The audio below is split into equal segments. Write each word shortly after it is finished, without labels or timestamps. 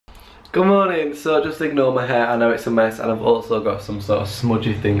Good morning. So just ignore my hair, I know it's a mess, and I've also got some sort of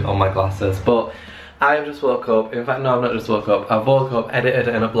smudgy thing on my glasses, but I have just woke up. In fact, no, I've not just woke up. I've woke up,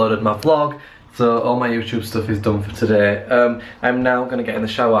 edited and uploaded my vlog, so all my YouTube stuff is done for today. I'm now going to get in the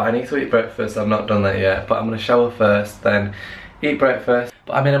shower. I need to eat breakfast. I've not done that yet, but I'm going to shower first, then eat breakfast.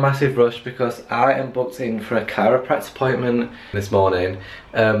 But I'm in a massive rush because I am booked in for a chiropractic appointment this morning.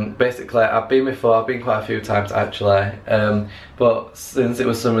 Basically, I've been before, I've been quite a few times actually, but since it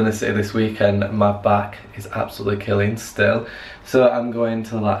was summer in the city this weekend, my back is absolutely killing still. So I'm going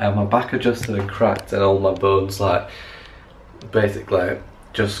to like have my back adjusted and cracked, and all my bones like basically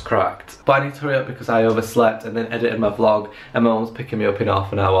just cracked. But I need to hurry up because I overslept and then edited my vlog, and my mum's picking me up in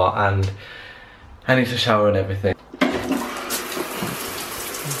half an hour, and I need to shower and everything.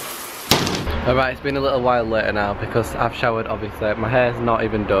 Alright, it's been a little while later now because I've showered obviously. My hair's not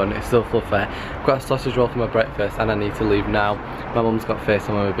even done, it's still fluffy. I've got a sausage roll for my breakfast and I need to leave now. My mum's got face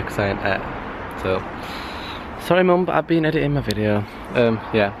on me because I ain't ate. So, sorry mum, but I've been editing my video.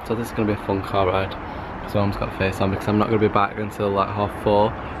 Yeah, so this is going to be a fun car ride. So mum's got face on because I'm not going to be back until like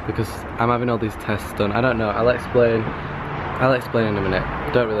 4:30 because I'm having all these tests done. I don't know, I'll explain in a minute. I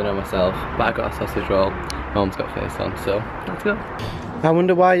don't really know myself, but I got a sausage roll. Mum's got face on, so let's go. I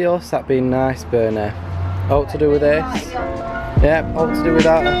wonder why you're sat being nice, Bernie. All to do with this? Yeah, all to do with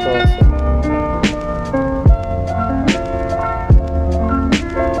that, I thought so.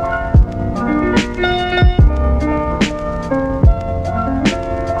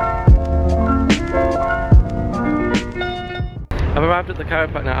 I've arrived at the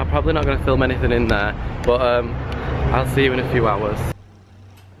chiropractor now. I'm probably not going to film anything in there, but I'll see you in a few hours.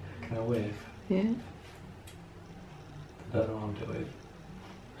 Can I wave? Yeah. I don't know what I'm doing.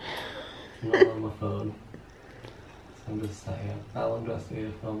 I'm not on my phone. So I'm just sat here. How long do I stay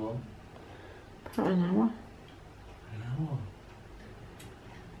here for, Mum? About an hour. An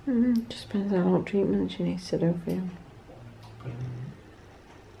hour? Just depends on what treatment she needs to do for you.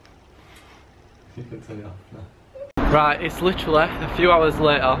 If you could turn it off now. Right, it's literally a few hours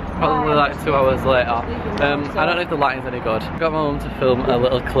later, probably like 2 hours later. I don't know if the lighting's any good. I got my mum to film a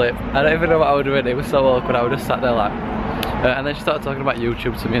little clip. I don't even know what I would do. It was so awkward. I would just sat there like, and then she started talking about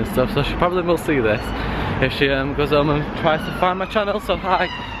YouTube to me and stuff, so she probably will see this if she goes home and tries to find my channel. So hi,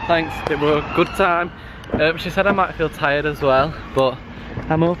 thanks, it was a good time. She said I might feel tired as well, but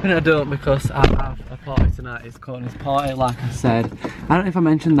I'm hoping I don't because I have a party tonight. It's Courtney's party, like I said. I don't know if I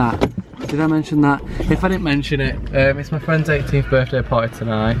mentioned that. Did I mention that? If I didn't mention it, it's my friend's 18th birthday party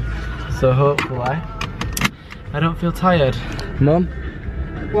tonight, so hopefully I don't feel tired. Mum?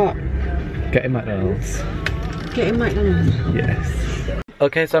 What? Getting McDonald's. Getting McDonald's? Yes.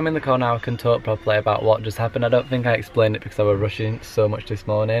 Okay, so I'm in the car now. I can talk properly about what just happened. I don't think I explained it because I was rushing so much this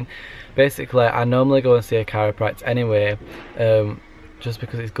morning. Basically, I normally go and see a chiropractor anyway, just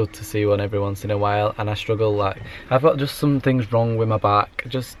because it's good to see one every once in a while, and I struggle, like, I've got just some things wrong with my back.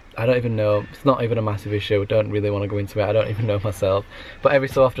 Just, I don't even know, it's not even a massive issue. I don't really want to go into it, I don't even know myself, but every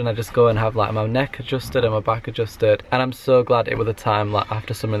so often I just go and have like my neck adjusted and my back adjusted, and I'm so glad it was the time like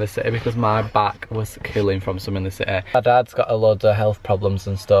after Summer in the City because my back was killing from Summer in the City. My dad's got a load of health problems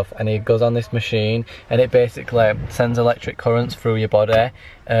and stuff, and he goes on this machine and it basically sends electric currents through your body,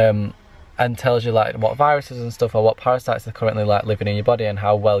 and tells you like what viruses and stuff or what parasites are currently like living in your body and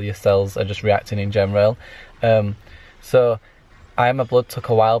how well your cells are just reacting in general. So my blood took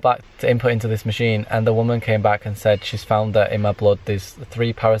a while back to input into this machine, and the woman came back and said she's found that in my blood there's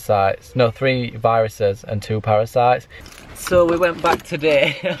 3 viruses and 2 parasites. So we went back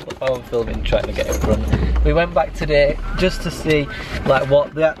today. I'm filming trying to get in front. We went back today just to see like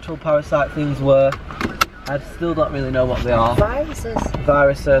what the actual parasite things were. I still don't really know what they are.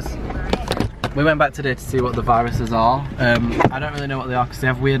 Viruses. We went back today to see what the viruses are. I don't really know what they are because they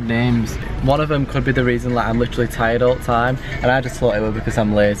have weird names. One of them could be the reason like I'm literally tired all the time, and I just thought it was because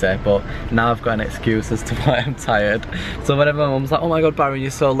I'm lazy, but now I've got an excuse as to why I'm tired. So whenever my mum's like, oh my god Byron,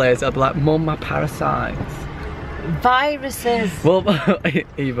 you're so lazy, I'll be like, Mum, my parasites. Viruses. Well,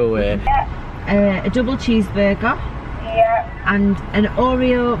 either way. Yeah. A double cheeseburger. Yeah. And an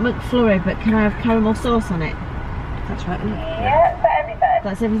Oreo McFlurry, but can I have caramel sauce on it? That's right, isn't it? Yeah, for everything.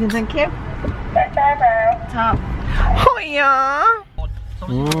 That's everything, thank you. That's eyebrow. Top. Hiya!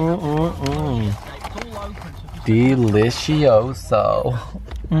 Delicioso.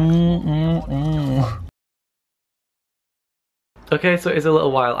 Okay, so it's a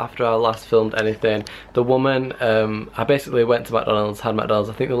little while after I last filmed anything. The woman, I basically went to McDonald's, had McDonald's.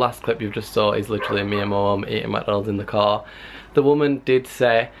 I think the last clip you just saw is literally me and my mum eating McDonald's in the car. The woman did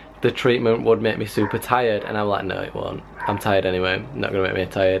say the treatment would make me super tired, and I'm like, no it won't. I'm tired anyway, not gonna make me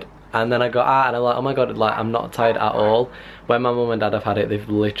tired. And then I got out and I'm like, oh my god, like I'm not tired at all. When my mum and dad have had it, they've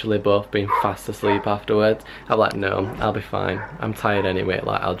literally both been fast asleep afterwards. I'm like, no, I'll be fine. I'm tired anyway,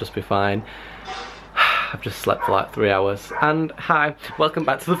 like I'll just be fine. I've just slept for like 3 hours. And hi, welcome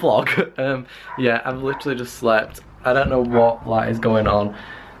back to the vlog. Yeah, I've literally just slept. I don't know what like is going on.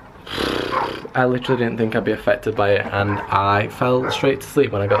 I literally didn't think I'd be affected by it, and I fell straight to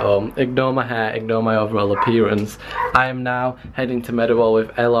sleep when I got home. Ignore my hair, ignore my overall appearance. I am now heading to Meadowhall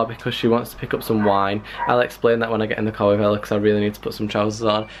with Ella because she wants to pick up some wine. I'll explain that when I get in the car with Ella because I really need to put some trousers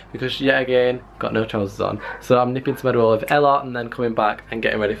on because yet again, got no trousers on. So I'm nipping to Meadowhall with Ella and then coming back and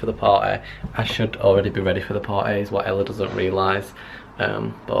getting ready for the party. I should already be ready for the party is what Ella doesn't realise.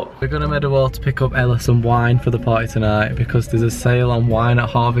 But we're going to Meadowhall to pick up Ella some wine for the party tonight because there's a sale on wine at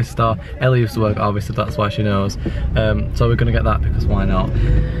Harvester. Ella used to work at Harvester, that's why she knows. So we're going to get that because why not?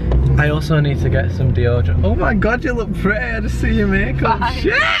 I also need to get some deodorant. Oh my god, you look pretty. I just see your makeup. Bye.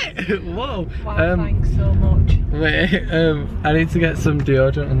 Shit! Whoa. Wow, thanks so much. Wait, I need to get some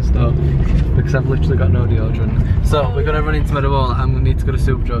deodorant and stuff because I've literally got no deodorant. So we're going to run into Meadowhall. I need to go to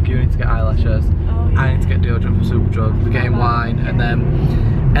Superdrug. You need to get eyelashes. Oh, yeah. I need to get deodorant from Superdrug. We're getting wine and then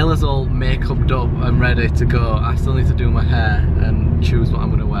Ella's all make-upped up and ready to go. I still need to do my hair and choose what I'm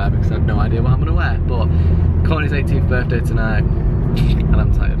going to wear because I have no idea what I'm going to wear. But Courtney's 18th birthday tonight and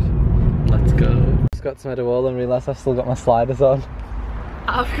I'm tired. Let's go. Just got to Meadowhall and realised I've still got my sliders on.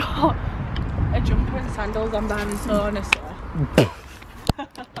 I've got a jumper and sandals on behind, so honestly.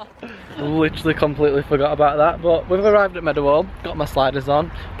 Literally completely forgot about that, but we've arrived at Meadowhall, got my sliders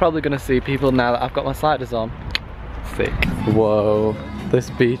on. Probably going to see people now that I've got my sliders on. Sick. Whoa, this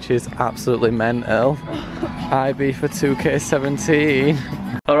beach is absolutely mental. IB for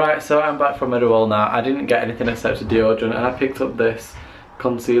 2K17. Alright, so I'm back from Meadowhall now. I didn't get anything except a deodorant and I picked up this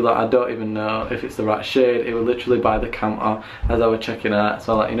concealer. I don't even know if it's the right shade. It was literally by the counter as I was checking out,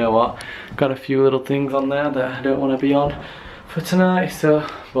 so I'm like, you know what, got a few little things on there that I don't want to be on for tonight, so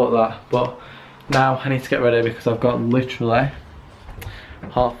bought that. But now I need to get ready because I've got literally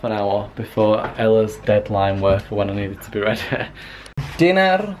half an hour before Ella's deadline were for when I needed to be ready.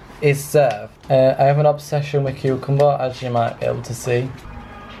 Dinner is served. I have an obsession with cucumber, as you might be able to see.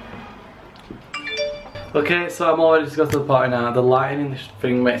 Okay, so I'm all ready to go to the party now. The lighting in this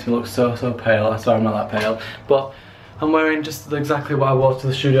thing makes me look so pale. I swear I'm not that pale. But I'm wearing just exactly what I wore to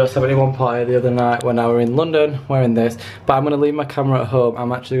the Studio 71 party the other night when I were in London, wearing this. But I'm going to leave my camera at home.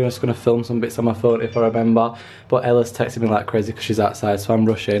 I'm actually just going to film some bits on my phone if I remember. But Ella's texting me like crazy because she's outside, so I'm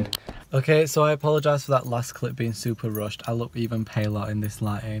rushing. Okay, so I apologise for that last clip being super rushed. I look even paler in this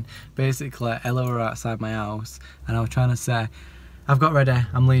lighting. Basically, Ella were outside my house and I was trying to say, I've got ready,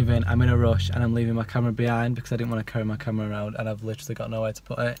 I'm leaving, I'm in a rush and I'm leaving my camera behind because I didn't want to carry my camera around and I've literally got nowhere to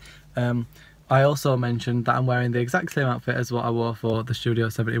put it. I also mentioned that I'm wearing the exact same outfit as what I wore for the Studio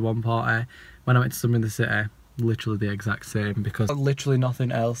 71 party when I went to Summer in the City. Literally the exact same because literally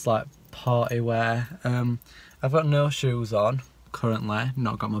nothing else like party wear. I've got no shoes on currently,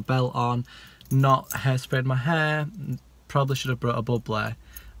 not got my belt on, not hairsprayed my hair, probably should have brought a bubbly,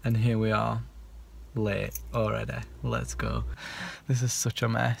 and here we are. Late already. Let's go. This is such a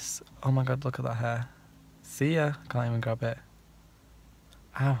mess. Oh my god, look at that hair. See ya. Can't even grab it.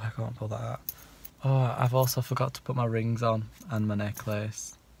 Ow, I can't pull that out. Oh, I've also forgot to put my rings on and my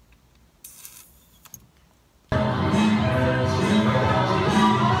necklace.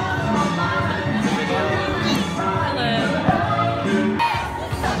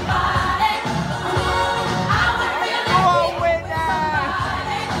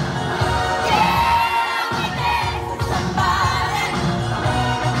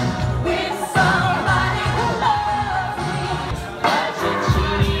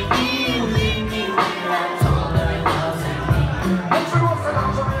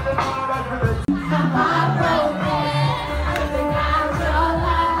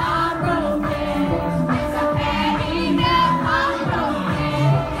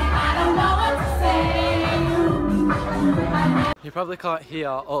 You probably can't hear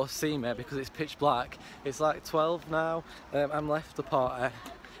or see me because it's pitch black. It's like 12 now. I'm left the party.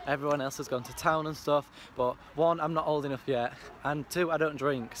 Everyone else has gone to town and stuff, but one, I'm not old enough yet, and two, I don't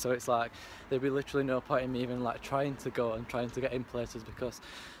drink, so it's like there'd be literally no point in me even like trying to go and trying to get in places because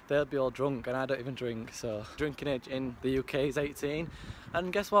they'll be all drunk and I don't even drink. So drinking age in the UK is 18,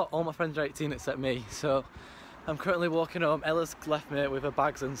 and guess what, all my friends are 18 except me. So I'm currently walking home. Ella's left me with her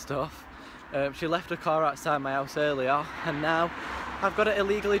bags and stuff. She left her car outside my house earlier and now I've got to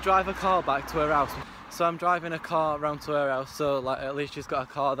illegally drive a car back to her house. So I'm driving a car around to her house, so like at least she's got a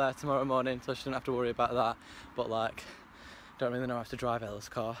car there tomorrow morning so she doesn't have to worry about that. But like, don't really know how to drive Ella's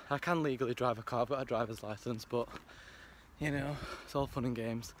car. I can legally drive a car, I've got a driver's license, but you know, it's all fun and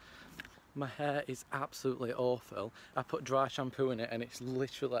games. My hair is absolutely awful. I put dry shampoo in it and it's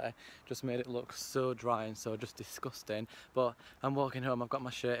literally just made it look so dry and so just disgusting. But I'm walking home, I've got my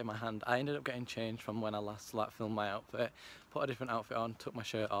shirt in my hand. I ended up getting changed from when I last filmed my outfit. Put a different outfit on, took my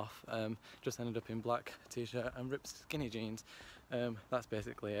shirt off. Just ended up in black t-shirt and ripped skinny jeans. That's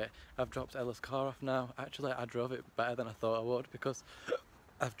basically it. I've dropped Ella's car off now. Actually, I drove it better than I thought I would because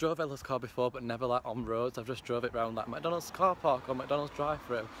I've drove Ella's car before, but never like on roads. I've just drove it round like McDonald's car park or McDonald's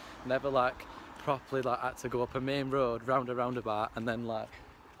drive-through. Never like properly like had to go up a main road, round a roundabout, and then like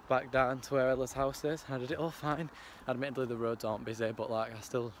back down to where Ella's house is. And I did it all fine. Admittedly, the roads aren't busy, but like I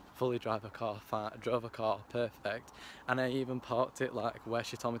still fully drive a car fine. I drove a car perfect, and I even parked it like where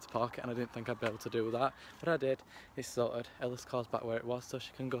she told me to park it, and I didn't think I'd be able to do that, but I did. It's sorted. Ella's car's back where it was, so she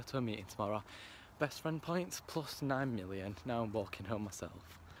can go to a meeting tomorrow. Best friend points plus 9 million. Now I'm walking home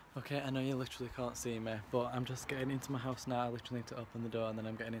myself. Okay, I know you literally can't see me, but I'm just getting into my house now. I literally need to open the door and then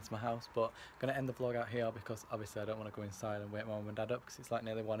I'm getting into my house, but I'm going to end the vlog out here because obviously I don't want to go inside and wake my mum and dad up because it's like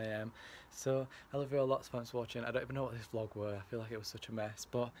nearly 1 AM. So I love you all lots, thanks for watching. I don't even know what this vlog were. I feel like it was such a mess,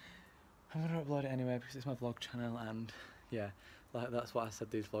 but I'm going to upload it anyway because it's my vlog channel, and yeah, like that's what I said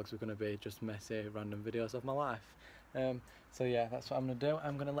these vlogs were going to be, just messy random videos of my life. So yeah, that's what I'm going to do.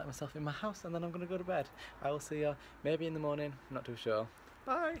 I'm going to let myself in my house and then I'm going to go to bed. I will see you maybe in the morning, I'm not too sure.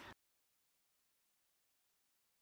 Bye!